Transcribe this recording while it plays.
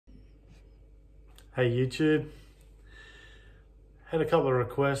Hey YouTube, had a couple of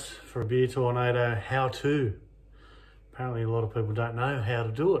requests for a Beer Tornado how-to. Apparently a lot of people don't know how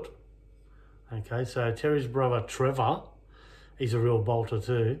to do it. Okay, so Terry's brother Trevor, he's a real bolter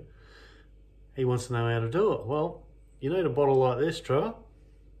too. He wants to know how to do it. Well, you need a bottle like this, Trevor.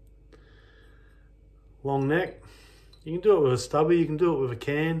 Long neck. You can do it with a stubby, you can do it with a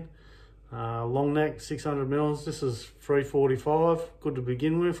can. Long neck, 600 mils. This is 345. Good to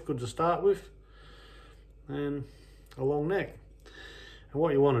begin with, good to start with. And a long neck. And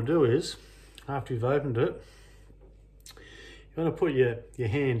what you want to do is, after you've opened it, you want to put your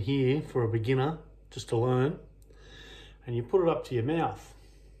hand here for a beginner, just to learn, and you put it up to your mouth.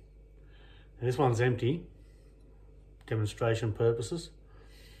 And this one's empty, demonstration purposes.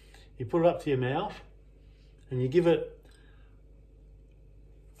 You put it up to your mouth and you give it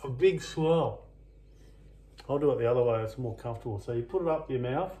a big swirl. I'll do it the other way, it's more comfortable. So you put it up to your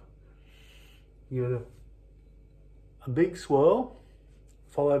mouth, you give it a big swirl,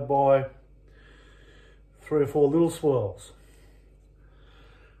 followed by 3 or 4 little swirls.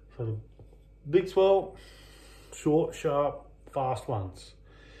 So the big swirl, short, sharp, fast ones.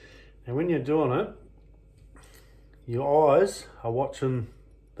 And when you're doing it, your eyes are watching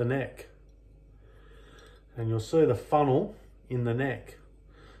the neck. And you'll see the funnel in the neck.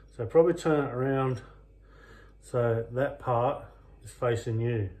 So probably turn it around so that part is facing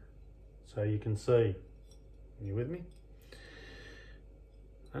you, so you can see. Are you with me?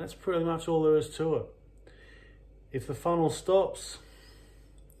 And that's pretty much all there is to it. If the funnel stops,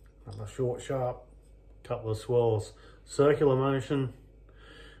 a short, sharp couple of swirls. Circular motion,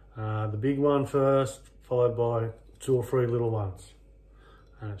 the big one first, followed by 2 or 3 little ones.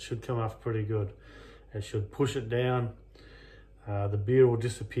 And it should come off pretty good. It should push it down. The beer will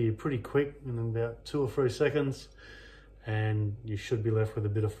disappear pretty quick in about 2 or 3 seconds, and you should be left with a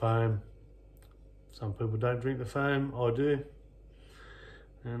bit of foam. Some people don't drink the foam, I do.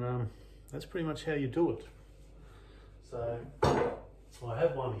 And that's pretty much how you do it. So I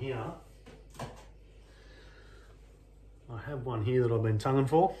have one here. I have one here that I've been tonguing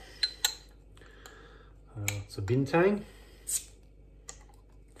for. It's a Bintang,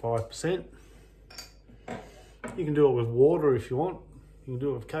 5%. You can do it with water if you want. You can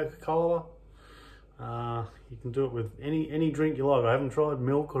do it with Coca-Cola. You can do it with any drink you like. I haven't tried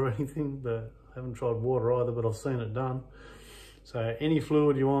milk or anything, but I haven't tried water either, but I've seen it done. So any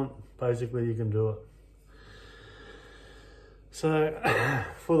fluid you want, basically you can do it. So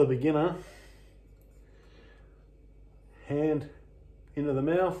for the beginner, hand into the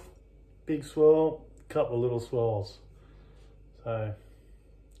mouth, big swirl, couple of little swirls. So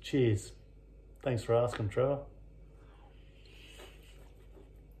cheers. Thanks for asking, Trevor.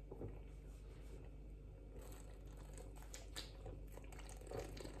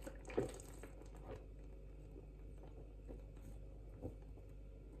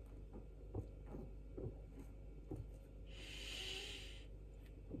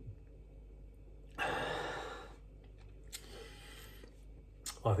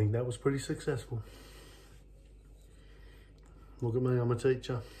 I think that was pretty successful. Look at me, I'm a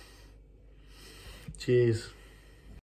teacher. Cheers.